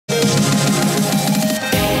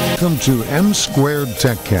Welcome to M Squared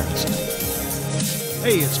TechCast.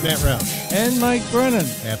 Hey, it's Matt Roush. And Mike Brennan.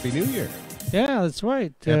 Happy New Year. Yeah, that's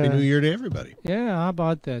right. Happy New Year to everybody. Yeah, how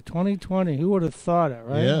about that? 2020. Who would have thought it,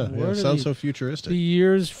 right? Yeah, sounds so futuristic. The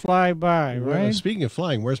years fly by, right? Speaking of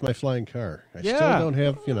flying, where's my flying car? I Yeah. still don't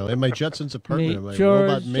have, in my Jetson's apartment, in my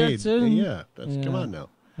George robot maid. Jetson. Yeah, come on now.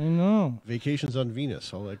 I know. Vacations on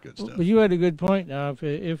Venus, all that good stuff. But you had a good point now.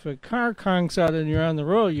 If a car conks out and you're on the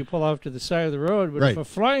road, you pull off to the side of the road. But Right. if a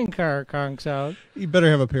flying car conks out... You better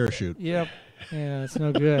have a parachute. Yep. Yeah, it's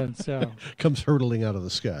no good. So Comes hurtling out of the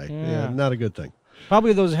sky. Yeah, not a good thing.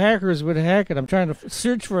 probably those hackers would hack it. I'm trying to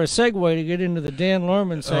search for a segue to get into the Dan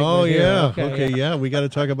Lohrmann segment. Oh, here. yeah. Okay, yeah. We got to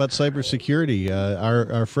talk about cybersecurity.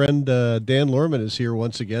 Our friend Dan Lohrmann is here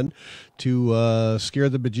once again to scare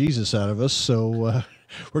the bejesus out of us. So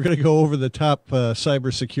we're going to go over the top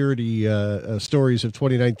cybersecurity stories of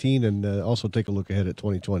 2019 and also take a look ahead at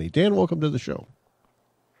 2020. Dan, welcome to the show.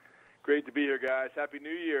 Great to be here, guys. Happy New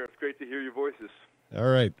Year. It's great to hear your voices. All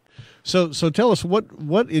right. So tell us,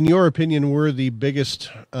 what in your opinion, were the biggest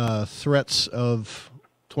threats of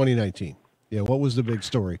 2019? Yeah, what was the big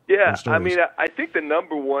story? Yeah, I mean, I think the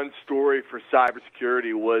number one story for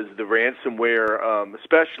cybersecurity was the ransomware,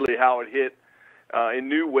 especially how it hit in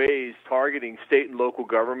new ways, targeting state and local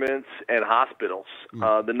governments and hospitals.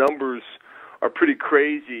 The numbers are pretty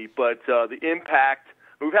crazy, but the impact,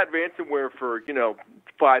 we've had ransomware for,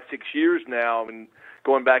 5-6 years now, and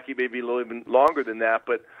going back maybe a little even longer than that,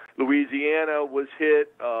 but Louisiana was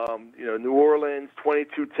hit, New Orleans,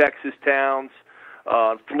 22 Texas towns,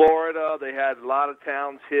 Florida, they had a lot of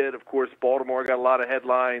towns hit. Of course, Baltimore got a lot of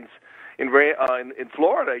headlines. In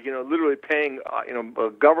Florida, literally paying,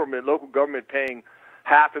 local government paying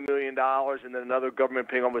 $500,000, and then another government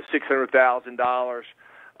paying almost $600,000.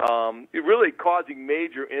 It really causing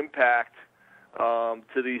major impact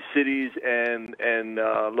to these cities and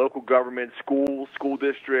local government, school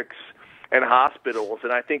districts, and hospitals.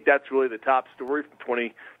 And I think that's really the top story from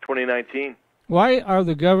 2019. Why are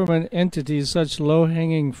the government entities such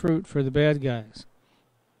low-hanging fruit for the bad guys?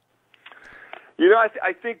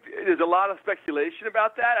 I think there's a lot of speculation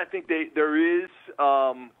about that. I think there is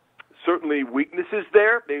certainly weaknesses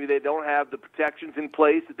there. Maybe they don't have the protections in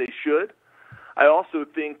place that they should. I also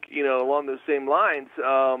think, along those same lines,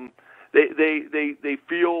 they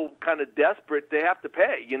feel kind of desperate. They have to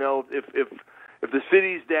pay. If the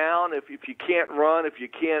city's down, if you can't run, if you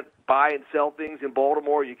can't buy and sell things in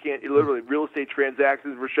Baltimore, you literally real estate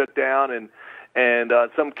transactions were shut down, and in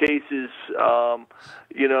some cases,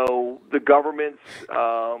 the governments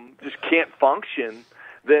just can't function.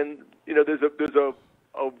 Then there's a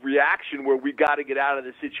reaction where we got to get out of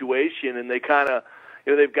the situation, and they kind of.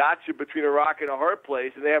 They've got you between a rock and a hard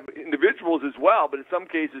place, and they have individuals as well. But in some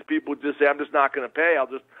cases, people just say, "I'm just not going to pay.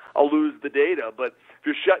 I'll lose the data." But if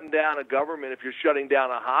you're shutting down a government, if you're shutting down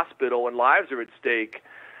a hospital, and lives are at stake,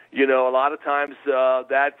 a lot of times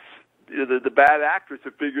that's the bad actors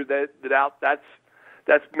have figured that out. That's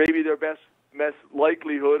maybe their best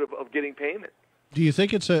likelihood of getting payment. Do you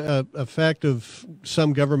think it's a fact of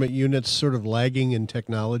some government units sort of lagging in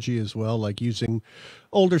technology as well, like using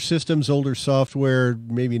older systems, older software,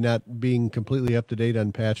 maybe not being completely up to date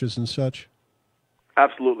on patches and such?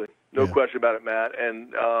 Absolutely. No question about it, Matt.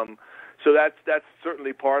 And so that's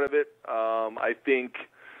certainly part of it. I think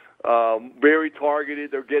very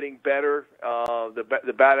targeted. They're getting better.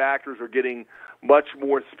 The bad actors are getting much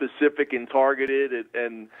more specific and targeted,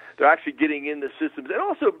 and they're actually getting in the systems. And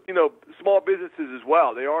also, small businesses as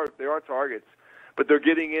well. They are targets, but they're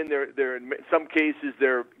getting in. They're in some cases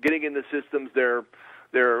they're getting in the systems. They're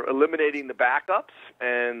eliminating the backups,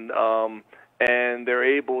 and they're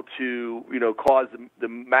able to cause the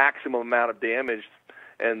maximum amount of damage,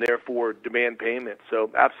 and therefore demand payment. So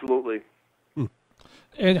absolutely.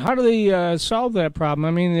 And how do they solve that problem?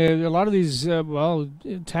 I mean, a lot of these,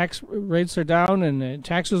 tax rates are down and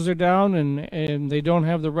taxes are down, and they don't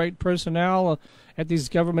have the right personnel at these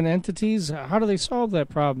government entities. How do they solve that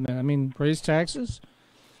problem? I mean, raise taxes?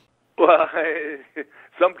 Well,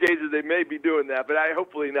 some cases they may be doing that, but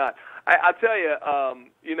hopefully not. I'll tell you,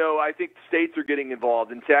 I think states are getting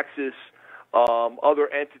involved. In Texas, other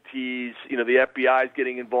entities, the FBI is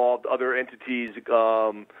getting involved, other entities,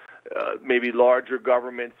 maybe larger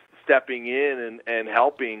governments stepping in and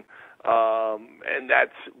helping, and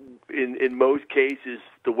that's in most cases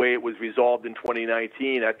the way it was resolved in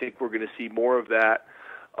 2019. I think we're going to see more of that.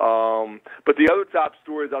 But the other top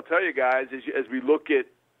stories I'll tell you guys is as we look at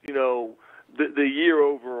the year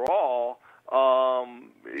overall.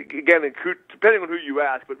 Again, depending on who you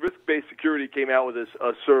ask, but Risk-Based Security came out with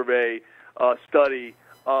a survey study,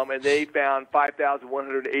 and they found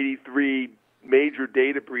 5,183 major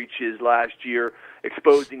data breaches last year,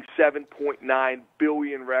 exposing 7.9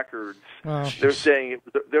 billion records. Wow. They're saying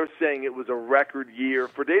it was a record year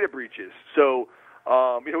for data breaches. So,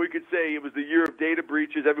 we could say it was the year of data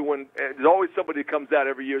breaches. There's always somebody that comes out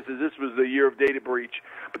every year and says this was the year of data breach.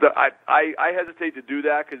 But I hesitate to do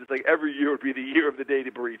that because it's like every year would be the year of the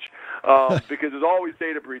data breach because there's always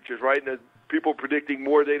data breaches, right? And there's people predicting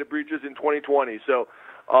more data breaches in 2020. So,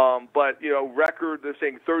 record, they're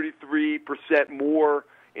saying 33% more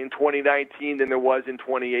in 2019 than there was in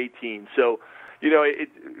 2018. So,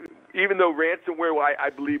 even though ransomware, I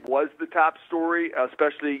believe, was the top story,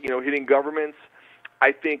 especially, hitting governments,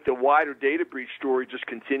 I think the wider data breach story just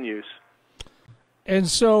continues. And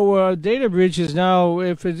so data breaches now,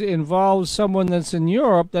 if it involves someone that's in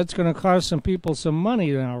Europe, that's going to cost some people some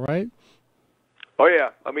money now, right? Oh, yeah.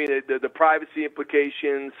 I mean, the privacy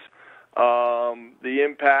implications, the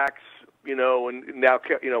impacts, and now,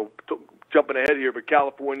 jumping ahead here, but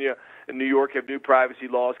California and New York have new privacy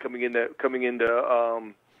laws coming into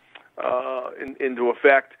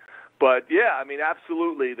effect. But yeah, I mean,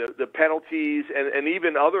 absolutely, the penalties and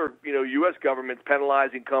even other U.S. governments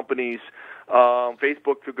penalizing companies.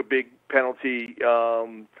 Facebook took a big penalty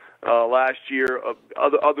last year.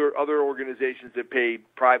 Other organizations that paid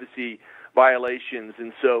privacy violations,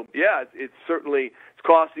 and so yeah, it's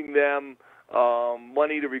costing them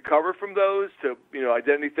money to recover from those, to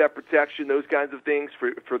identity theft protection, those kinds of things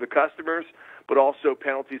for the customers, but also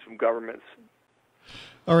penalties from governments.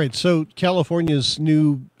 All right, so California's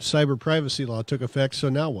new cyber privacy law took effect, so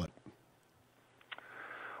now what?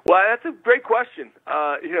 Well, that's a great question.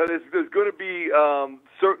 There's going to be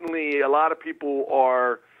certainly a lot of people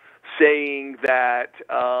are saying that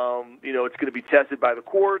it's going to be tested by the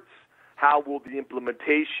courts. How will the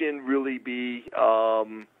implementation really be? A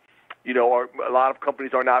lot of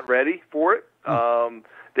companies are not ready for it.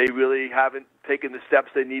 They really haven't taken the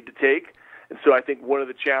steps they need to take. And so I think one of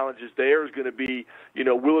the challenges there is going to be,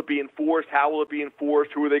 will it be enforced? How will it be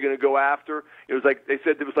enforced? Who are they going to go after? It was like they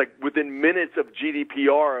said it was like within minutes of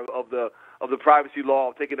GDPR of the privacy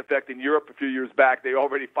law taking effect in Europe a few years back. They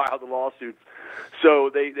already filed the lawsuits. So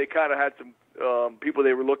they kind of had some people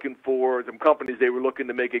they were looking for, some companies they were looking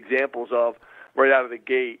to make examples of right out of the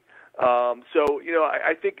gate.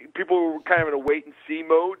 I think people were kind of in a wait-and-see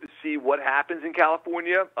mode to see what happens in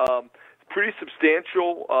California. Pretty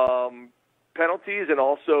substantial penalties and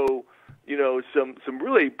also, some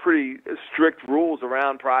really pretty strict rules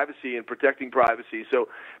around privacy and protecting privacy. So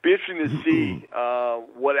it'll be interesting to see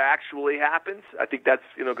what actually happens. I think that's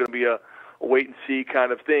going to be a wait-and-see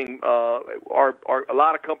kind of thing. A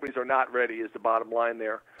lot of companies are not ready is the bottom line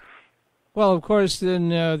there. Well, of course, then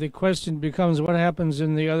the question becomes what happens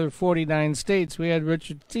in the other 49 states. We had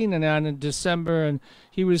Richard Thienen on in December, and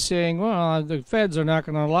he was saying, well, the feds are not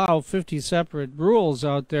going to allow 50 separate rules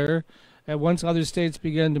out there. And once other states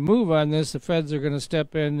begin to move on this, the feds are going to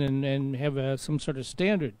step in and have some sort of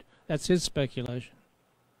standard. That's his speculation.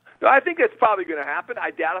 No, I think that's probably going to happen.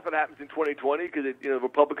 I doubt if it happens in 2020 because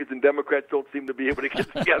Republicans and Democrats don't seem to be able to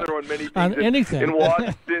get together on many things on anything in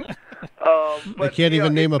Washington. They can't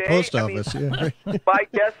even name a post office. My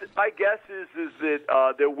guess is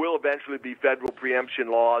that there will eventually be federal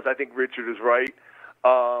preemption laws. I think Richard is right,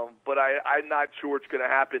 but I'm not sure it's going to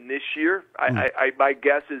happen this year. My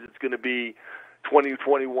guess is it's going to be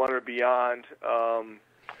 2021 or beyond.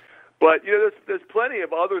 But there's plenty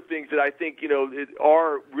of other things that I think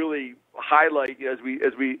are really highlight as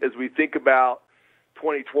we think about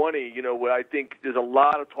 2020. What I think there's a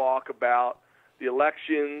lot of talk about the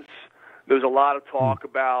elections. There's a lot of talk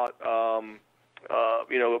about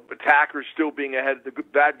attackers still being ahead, the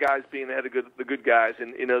bad guys being ahead of the good guys,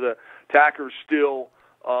 and the attackers still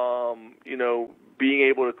being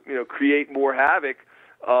able to create more havoc.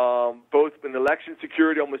 Both in election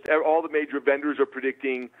security, almost all the major vendors are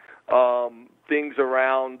predicting things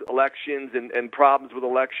around elections and problems with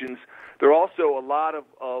elections. There are also a lot of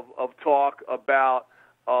talk about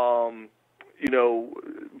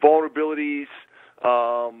vulnerabilities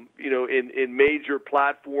in major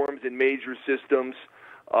platforms and major systems.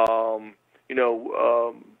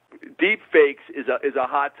 Deep fakes is a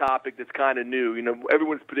hot topic that's kind of new.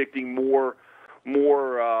 Everyone's predicting more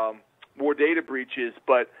data breaches,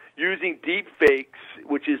 but using deep fakes,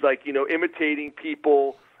 which is like imitating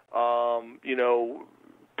people,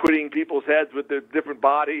 putting people's heads with their different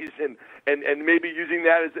bodies, and maybe using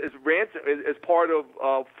that as ransom as part of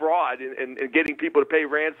fraud and getting people to pay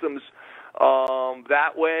ransoms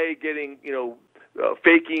that way, getting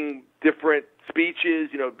faking different speeches.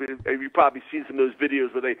 You've probably seen some of those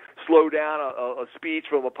videos where they slow down a speech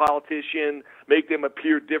from a politician, make them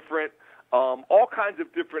appear different. all kinds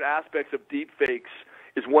of different aspects of deepfakes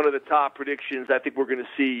is one of the top predictions. I think we're going to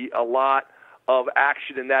see a lot of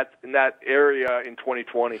action in that area in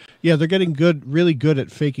 2020. Yeah, they're getting really good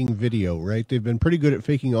at faking video, right? They've been pretty good at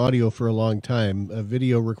faking audio for a long time.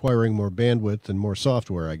 Video requiring more bandwidth and more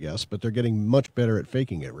software, I guess, but they're getting much better at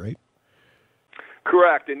faking it, right?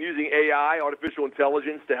 Correct, and using AI, artificial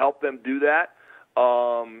intelligence, to help them do that. A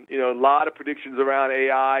lot of predictions around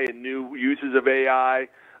AI and new uses of AI.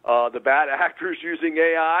 The bad actors using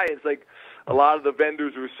AI. It's like a lot of the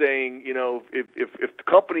vendors are saying, if the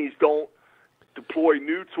companies don't deploy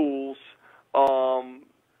new tools,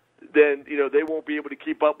 then they won't be able to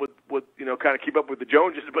keep up with keep up with the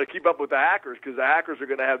Joneses, but keep up with the hackers, because the hackers are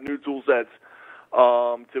going to have new tool sets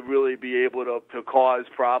to really be able to cause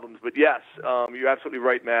problems. But yes, you're absolutely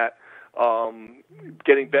right, Matt.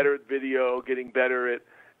 Getting better at video, getting better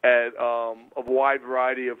at a wide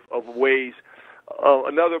variety of ways.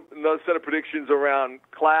 Another set of predictions around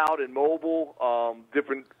cloud and mobile,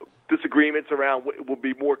 different disagreements around will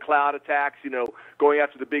be more cloud attacks, going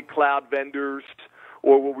after the big cloud vendors,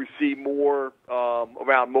 or will we see more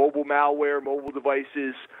around mobile malware, mobile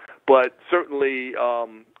devices? But certainly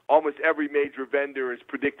almost every major vendor is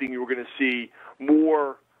predicting you're going to see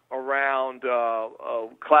more around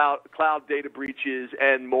cloud data breaches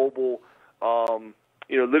and mobile,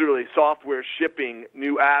 literally software shipping,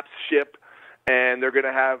 new apps ship, and they're going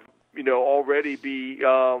to have, already be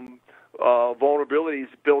vulnerabilities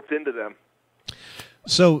built into them.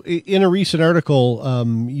 So in a recent article,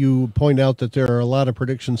 you point out that there are a lot of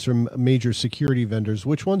predictions from major security vendors.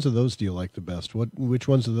 Which ones of those do you like the best? Which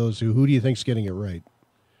ones of those, who do you think's getting it right?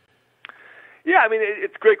 Yeah, I mean,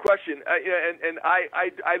 it's a great question, and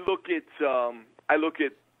I look at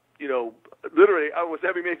literally almost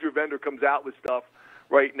every major vendor comes out with stuff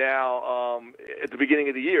right now at the beginning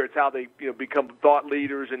of the year. It's how they become thought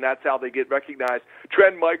leaders, and that's how they get recognized.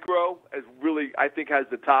 Trend Micro has really, I think, has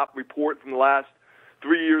the top report from the last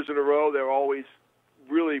 3 years in a row. They're always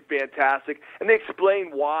really fantastic, and they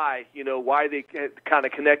explain why they kind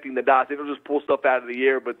of connecting the dots. They don't just pull stuff out of the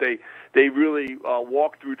air, but they really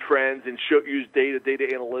walk through trends and use data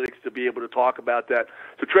analytics to be able to talk about that.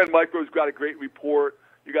 So Trend Micro's got a great report.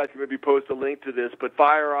 You guys can maybe post a link to this, but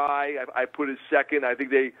FireEye I put as second. I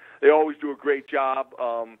think they always do a great job.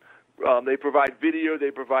 They provide video,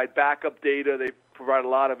 they provide backup data, they provide a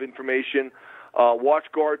lot of information.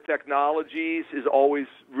 WatchGuard Technologies is always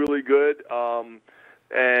really good.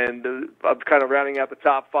 And I'm kind of rounding out the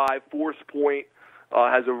top five. ForcePoint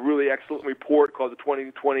has a really excellent report called the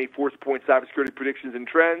 2020 ForcePoint Cybersecurity Predictions and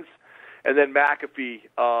Trends. And then McAfee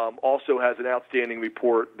also has an outstanding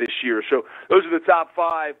report this year. So those are the top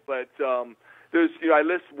five, but there's, I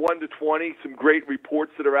list 1 to 20, some great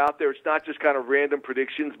reports that are out there. It's not just kind of random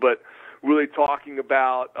predictions, but really talking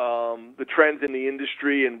about the trends in the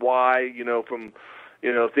industry and why, from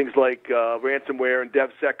things like ransomware and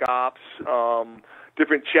DevSecOps,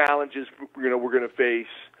 different challenges we're going to face.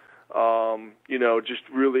 Just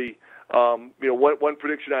really, one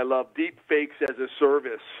prediction I love: deep fakes as a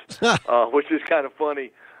service, which is kind of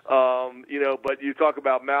funny. But you talk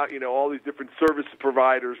about all these different service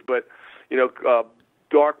providers, but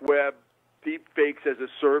dark web, deep fakes as a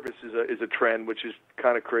service is a trend, which is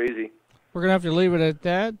kind of crazy. We're going to have to leave it at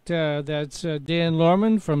that. That's Dan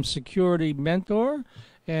Lohrmann from Security Mentor.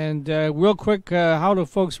 And real quick, how do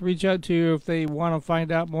folks reach out to you if they want to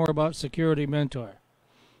find out more about Security Mentor?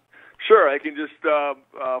 Sure, they can just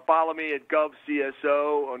follow me at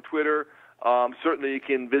GovCSO on Twitter. Certainly you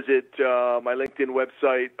can visit my LinkedIn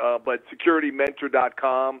website, but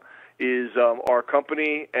SecurityMentor.com is our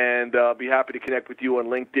company, and I'll be happy to connect with you on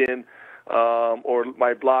LinkedIn. Or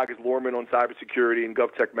my blog is Lohrmann on Cybersecurity in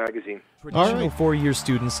GovTech Magazine. Traditional four-year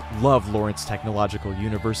students love Lawrence Technological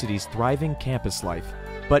University's thriving campus life.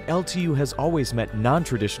 But LTU has always met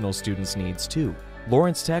non-traditional students' needs too.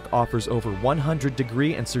 Lawrence Tech offers over 100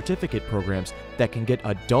 degree and certificate programs that can get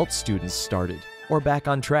adult students started or back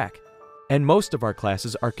on track. And most of our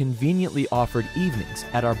classes are conveniently offered evenings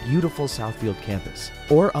at our beautiful Southfield campus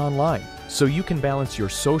or online, so you can balance your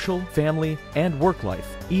social, family, and work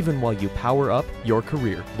life even while you power up your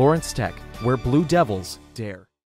career. Lawrence Tech, where Blue Devils dare.